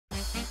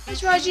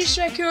It's Rogneish,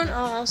 Raccoon.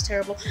 Oh, that was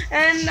terrible.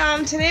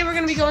 And today we're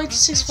gonna be going to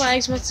Six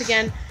Flags once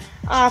again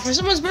for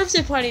someone's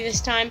birthday party this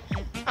time.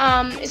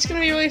 It's gonna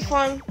be really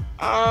fun. Do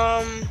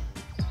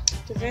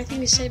you have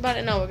anything to say about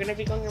it? No, we're gonna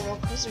be going on roller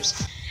coasters.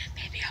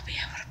 Maybe I'll be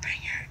able to bring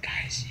her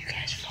guys. You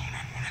guys are going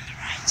on one of the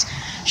rides.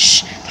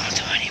 Shh! Don't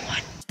tell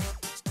anyone.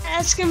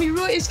 It's gonna be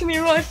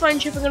a really fun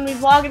trip. We're gonna be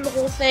vlogging the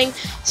whole thing.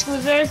 It's gonna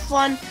be very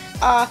fun.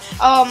 A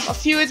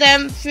few of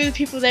the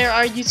people there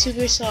are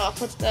YouTubers, so I'll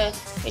put the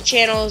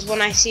channels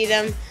when I see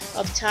them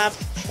up top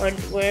or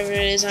wherever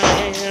it is.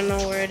 I don't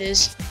know where it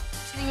is.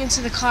 Getting into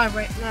the car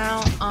right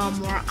now.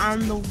 We're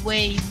on the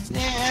way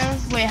there.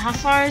 Wait, how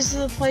far is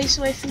the place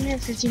away from here?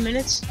 15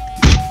 minutes?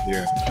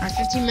 Yeah.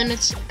 15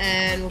 minutes,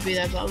 and we'll be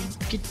there. But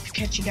we'll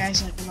catch you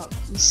guys like about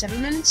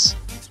 7 minutes.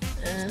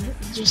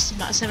 Just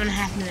about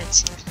 7.5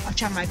 minutes. I'll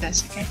try my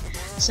best, okay?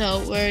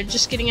 So we're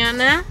just getting out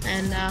now,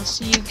 and I'll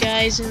see you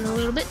guys in a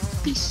little bit.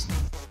 Peace.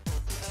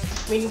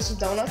 I'm eating some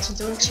donuts and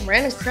doing some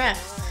random crap,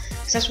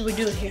 because that's what we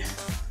do here.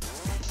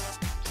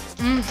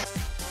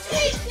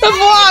 The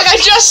vlog! I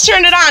just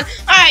turned it on!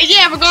 Alright,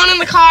 yeah, we're going in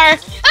the car.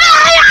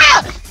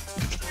 Ah, yeah!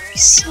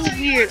 So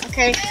weird,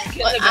 okay?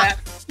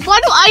 Why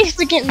do I have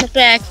to get in the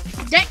back?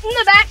 Get in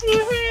the back.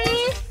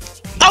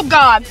 Oh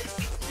god.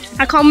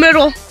 I call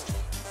middle.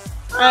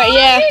 Alright,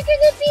 yeah. You're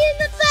gonna be in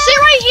the back. Sit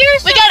right here.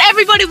 We got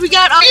everybody. We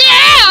got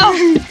yeah.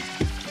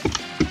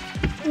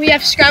 We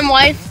have Scrum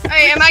Wife.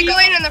 Hey, am I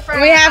going in the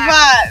front? We have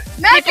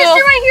Matt, people. just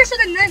sit right here so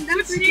then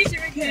that's sit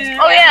right here.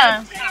 Oh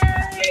yeah.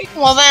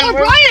 Well then,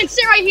 Brian,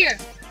 sit right here.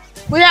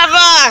 we have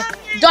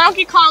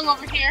Donkey Kong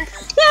over here.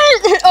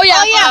 Oh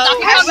yeah.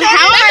 Donkey Kong.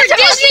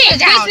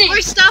 Disney.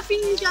 We're stuffing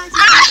you guys.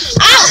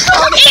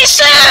 Ow!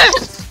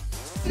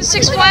 Easter!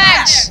 Six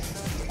Flags.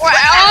 Where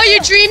all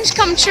your dreams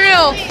come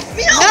true.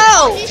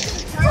 No.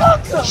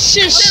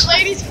 Shush.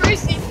 Ladies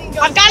first.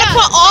 I've got to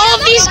put all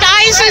of these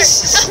guys'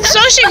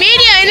 social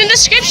media in the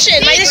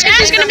description. My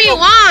description is gonna be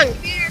long.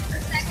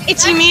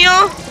 It's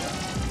Emil.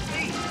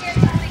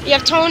 You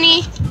have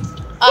Tony.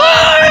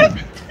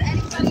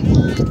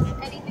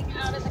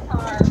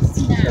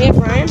 We have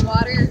Brian.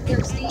 Water,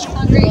 thirsty,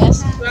 hungry.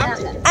 Yes.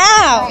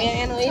 Ow!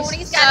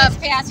 Tony's got his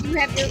pass. You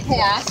have your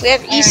pass. We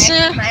have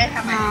Issa.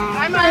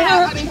 I'm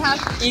having pass.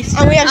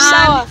 And we have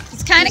Sawa.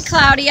 It's kind of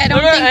cloudy. I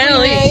don't think we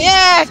will.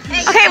 Yeah.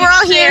 Okay, we're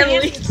all here.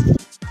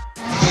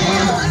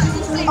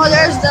 Oh,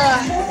 there's the.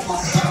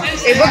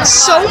 It looks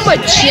so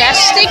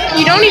majestic.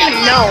 You don't even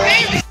know.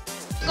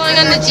 Going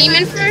on the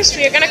demon first.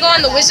 We're gonna go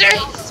on the wizard.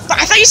 But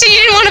I thought you said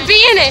you didn't want to be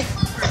in it.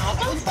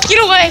 Get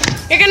away.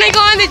 You're gonna go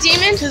on the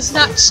demon. It's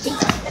not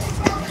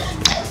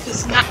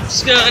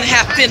just gonna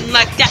happen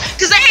like that.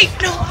 Cause I ain't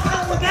no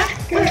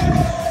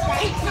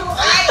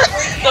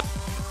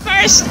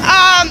First,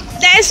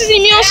 this is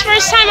Emil's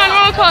first time on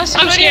roller coaster.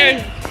 I'm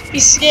scared.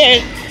 He's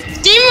scared.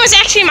 Demon was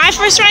actually my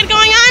first ride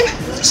going on,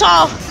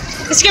 so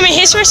it's gonna be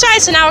his first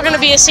ride. So now we're gonna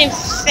be the same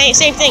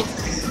thing.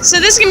 So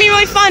this is gonna be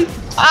really fun.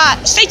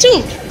 Stay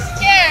tuned.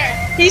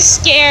 Scared. He's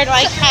scared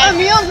like heck.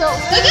 Look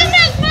at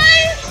that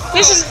fire.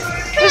 This is that.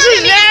 It's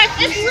really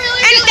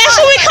And that's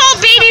what we call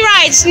baby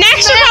rides.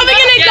 Next, we're probably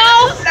gonna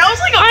go That was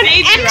like a on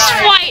baby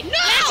X-Flight.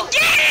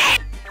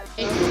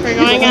 We're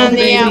going on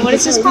the what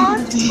is this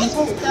called?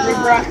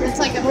 It's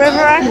like a River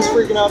Rock.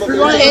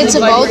 It's a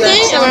boat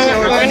thing,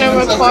 and we're gonna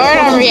record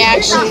our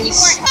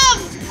reactions.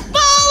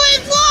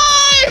 falling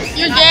life.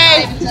 You're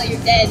dead. Until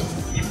you're dead.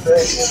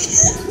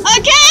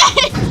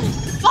 Okay.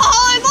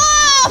 Fall in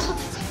love.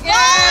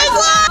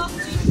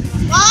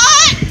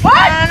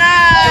 What?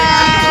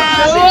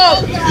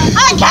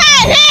 I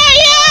can't hear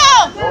you.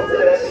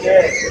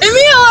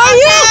 Emil, are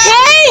you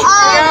okay?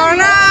 Oh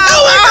no.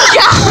 Oh my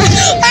god.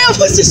 I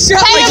almost just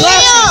dropped my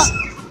glasses.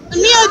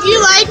 Emil, do you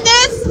like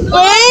this? Wait,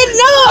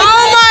 no.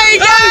 Oh my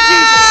god.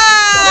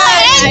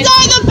 These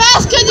are the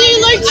best because you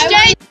look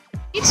straight.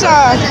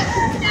 Pizza.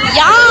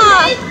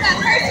 Yeah.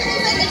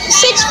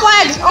 Six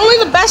Flags, only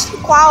the best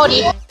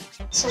quality.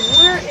 So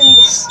we're in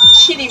this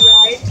kiddie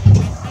ride,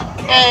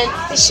 and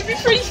it should be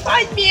pretty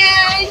fun,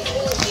 man.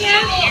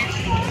 Yeah.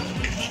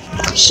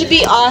 Should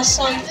be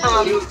awesome.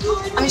 I'm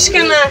just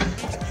gonna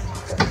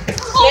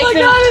make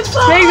the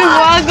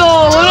vlog go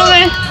a little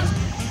bit.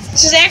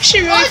 This is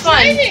actually really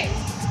fun.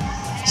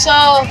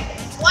 So,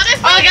 What if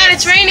oh my god,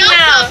 it's raining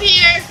now.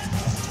 Here.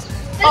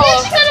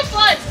 Oh. Kind of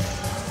fun.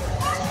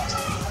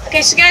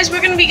 Okay, so guys,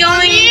 we're gonna be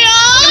going. We're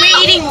gonna be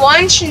eating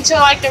lunch until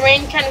like the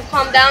rain kind of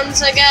calms down,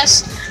 I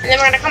guess, and then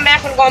we're gonna come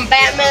back and go on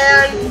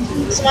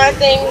Batman, some other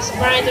things,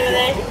 Brian's over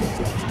there,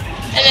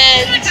 and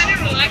then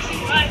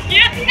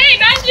Hey,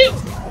 Matthew.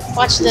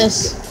 watch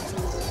this.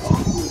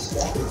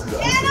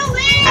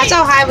 That's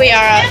how high we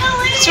are up.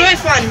 It's really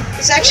fun.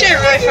 It's actually a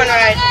really fun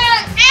ride.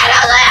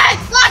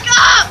 Annalise, look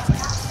up.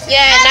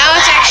 Yeah, now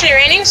it's actually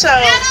raining, so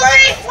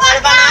right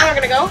about now we're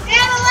gonna go.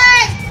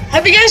 Annalise.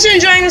 Hope you guys are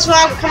enjoying this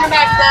vlog. We're coming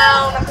back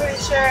down, I'm pretty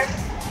sure.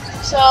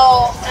 So,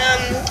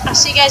 I'll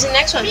see you guys in the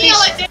next one. Peace.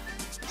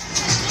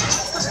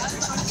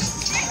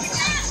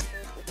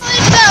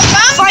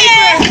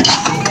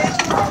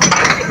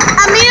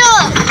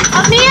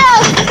 Emil,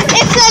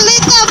 it's a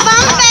little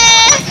bumpy.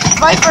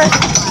 Viper.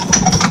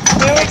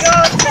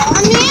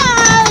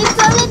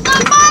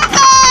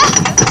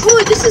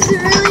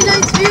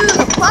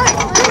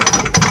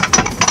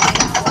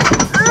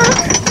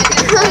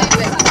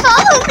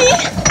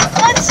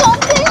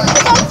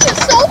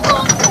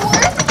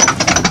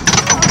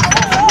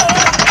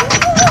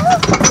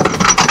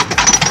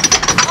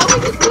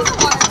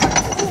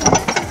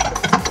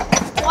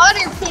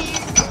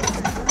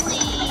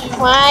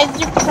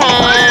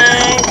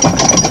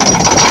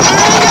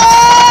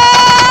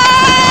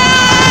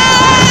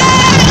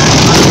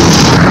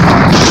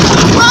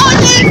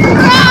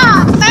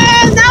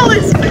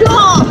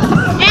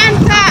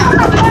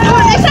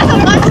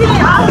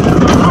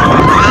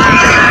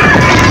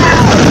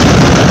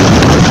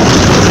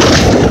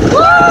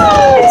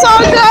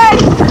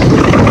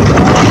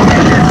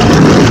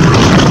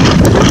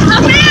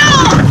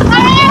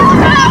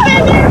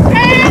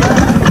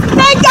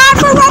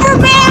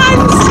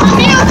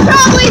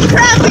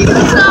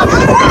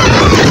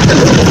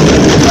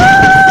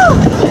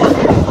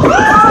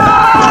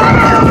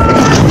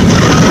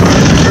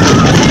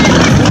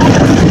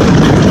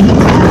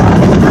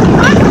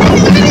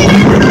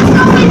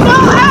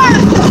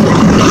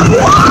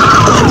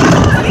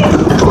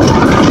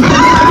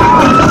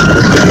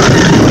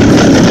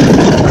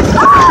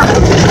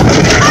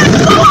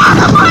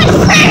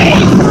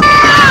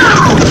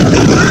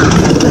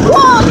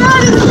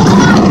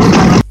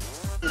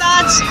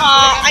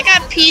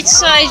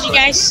 rides, as you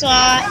guys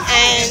saw,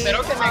 and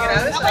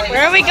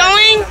where are we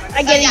going?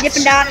 I get a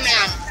Dippin' Dot.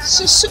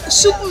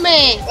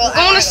 Superman. We're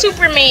going to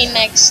Superman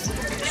next.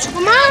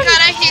 Superman? Oh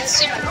God, I hate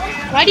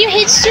Superman. Why do you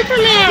hate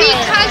Superman?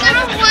 Because I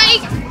don't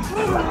like.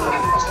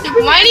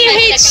 Why do you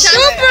hate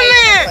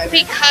Superman?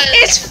 Because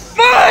It's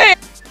fun!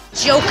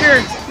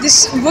 Joker,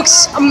 this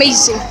looks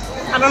amazing.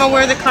 I don't know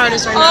where the card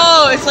is right now.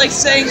 Oh, it's like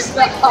saying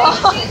stuff.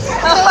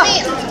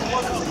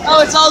 Oh,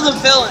 it's all the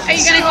villains. Are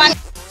you gonna go on?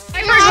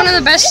 Viper's one of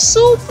the best.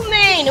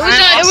 Superman. It was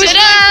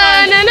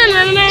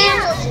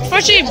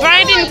Unfortunately,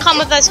 Brian didn't come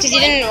with us because he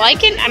didn't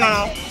like it. I don't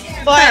know.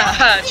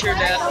 But True,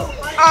 Dad.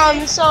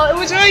 so it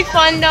was really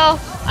fun though.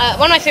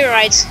 One of my favorite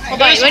rides. What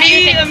do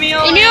you think?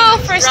 Emil,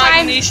 first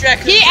time. Rogneish,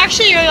 Raccoon. He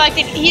actually really liked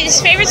it. His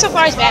favorite so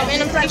far is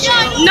Batman. I'm pretty sure.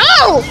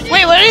 No.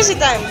 Wait, what is it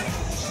then?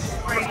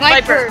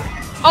 Viper.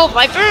 Oh,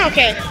 Viper.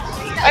 Okay.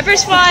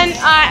 Viper's fun.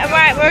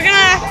 Alright, we're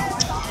gonna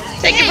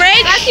take a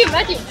break. Matthew.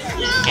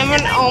 And we're,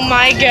 oh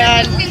my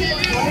God.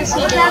 What is he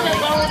doing?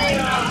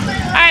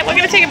 Alright, we're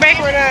gonna take a break.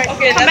 We're gonna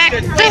come back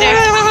good. later.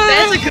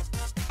 That's a good.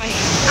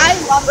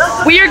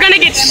 We are gonna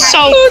get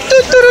soaked.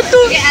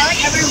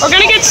 We're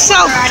gonna get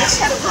soaked.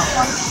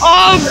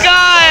 Oh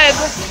God.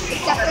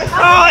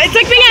 Oh, it's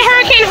like being at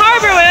Hurricane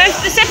Harbor,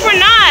 except we're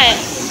not.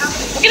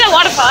 Look at that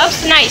waterfall.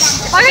 That's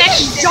nice. Okay.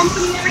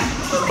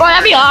 Bro,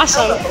 that'd be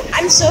awesome.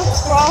 I'm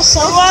soaked. We're all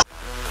soaked.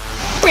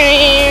 Look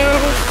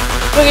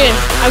at it.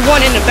 I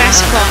won in the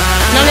basketball.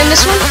 Not in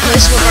this one. No,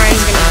 this is what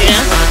Brian's gonna do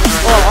now.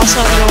 Oh,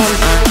 also I'm gonna win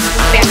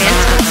Batman.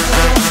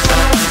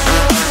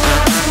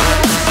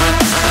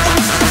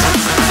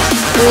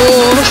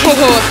 Oh. Which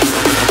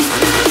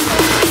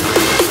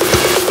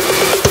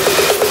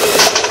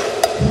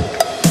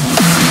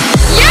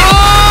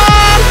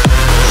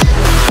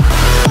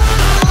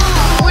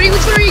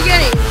one are you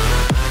getting?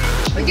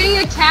 We're getting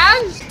a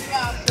Cavs?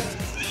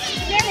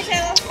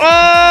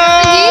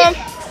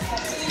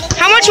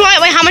 How much?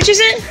 Wait, how much is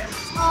it?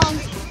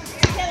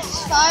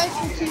 5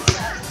 for 2.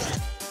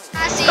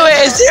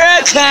 Wait, is there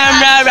a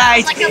camera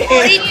right Like a here?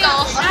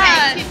 burrito.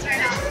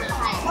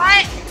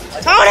 What?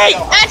 Tony!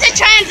 That's a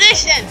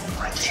transition.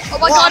 Oh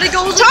my God, it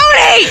goes.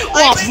 Tony!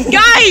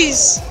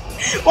 Guys!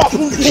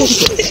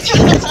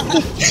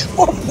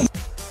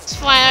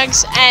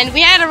 Flags, and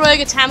we had a really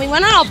good time. We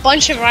went on a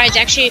bunch of rides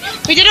actually.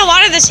 We did a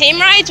lot of the same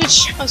rides,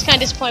 which I was kind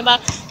of disappointed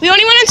about. We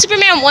only went on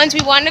Superman once.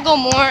 We wanted to go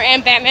more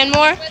and Batman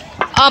more.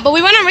 But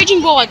we went on Raging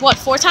Bull like what,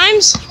 4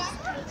 times?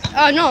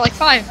 No, like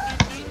 5.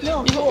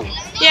 No, 4.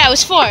 Yeah, it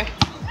was 4.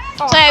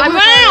 So we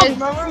went on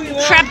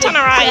a crap ton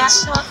of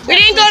rides. We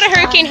didn't go to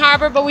Hurricane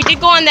Harbor, but we did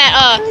go on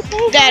that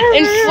that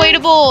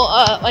inflatable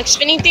like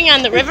spinning thing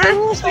on the river,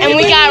 and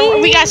we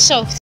got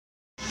soaked.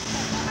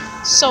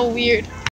 So weird.